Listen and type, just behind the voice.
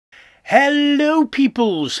Hello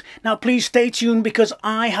peoples! Now please stay tuned because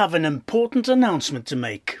I have an important announcement to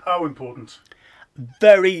make. How important?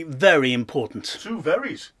 Very, very important. Two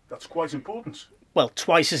verys. That's quite important. Well,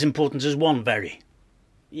 twice as important as one very.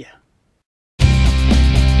 Yeah.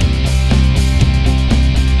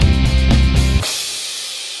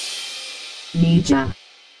 Media.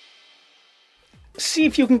 See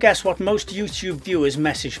if you can guess what most YouTube viewers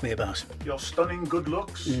message me about. Your stunning good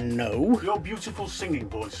looks? No. Your beautiful singing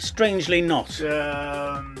voice? Strangely not.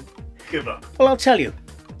 Give up. Well, I'll tell you.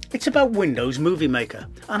 It's about Windows Movie Maker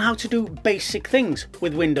and how to do basic things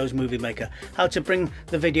with Windows Movie Maker. How to bring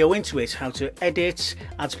the video into it, how to edit,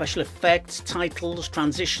 add special effects, titles,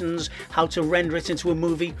 transitions, how to render it into a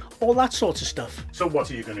movie, all that sort of stuff. So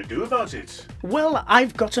what are you going to do about it? Well,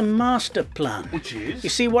 I've got a master plan. Which is? You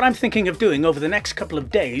see, what I'm thinking of doing over the next couple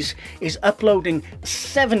of days is uploading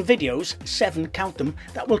 7 videos, 7, count them,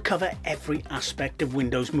 that will cover every aspect of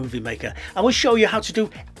Windows Movie Maker. I will show you how to do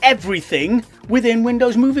everything within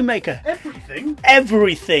Windows Movie Maker. Everything?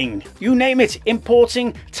 Everything. You name it.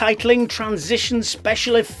 Importing, titling, transitions,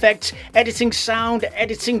 special effects, editing sound,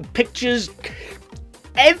 editing pictures.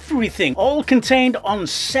 Everything. All contained on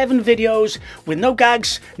 7 videos with no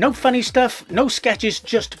gags, no funny stuff, no sketches,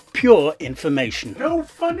 just pure information. No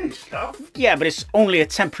funny stuff? Yeah, but it's only a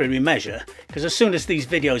temporary measure, because as soon as these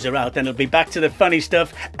videos are out, then it'll be back to the funny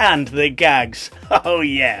stuff and the gags. Oh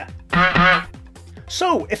yeah.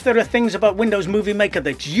 So, if there are things about Windows Movie Maker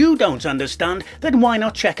that you don't understand, then why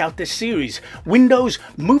not check out this series, Windows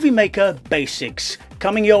Movie Maker Basics,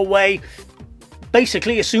 coming your way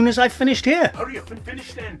basically as soon as I've finished here. Hurry up and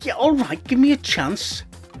finish then. Yeah, alright, give me a chance.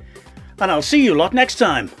 And I'll see you lot next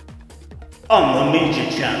time on the Media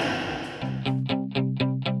Channel.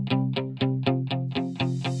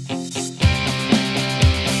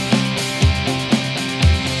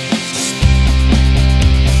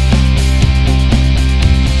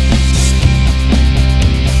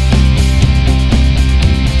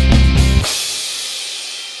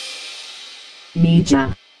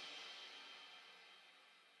 Media.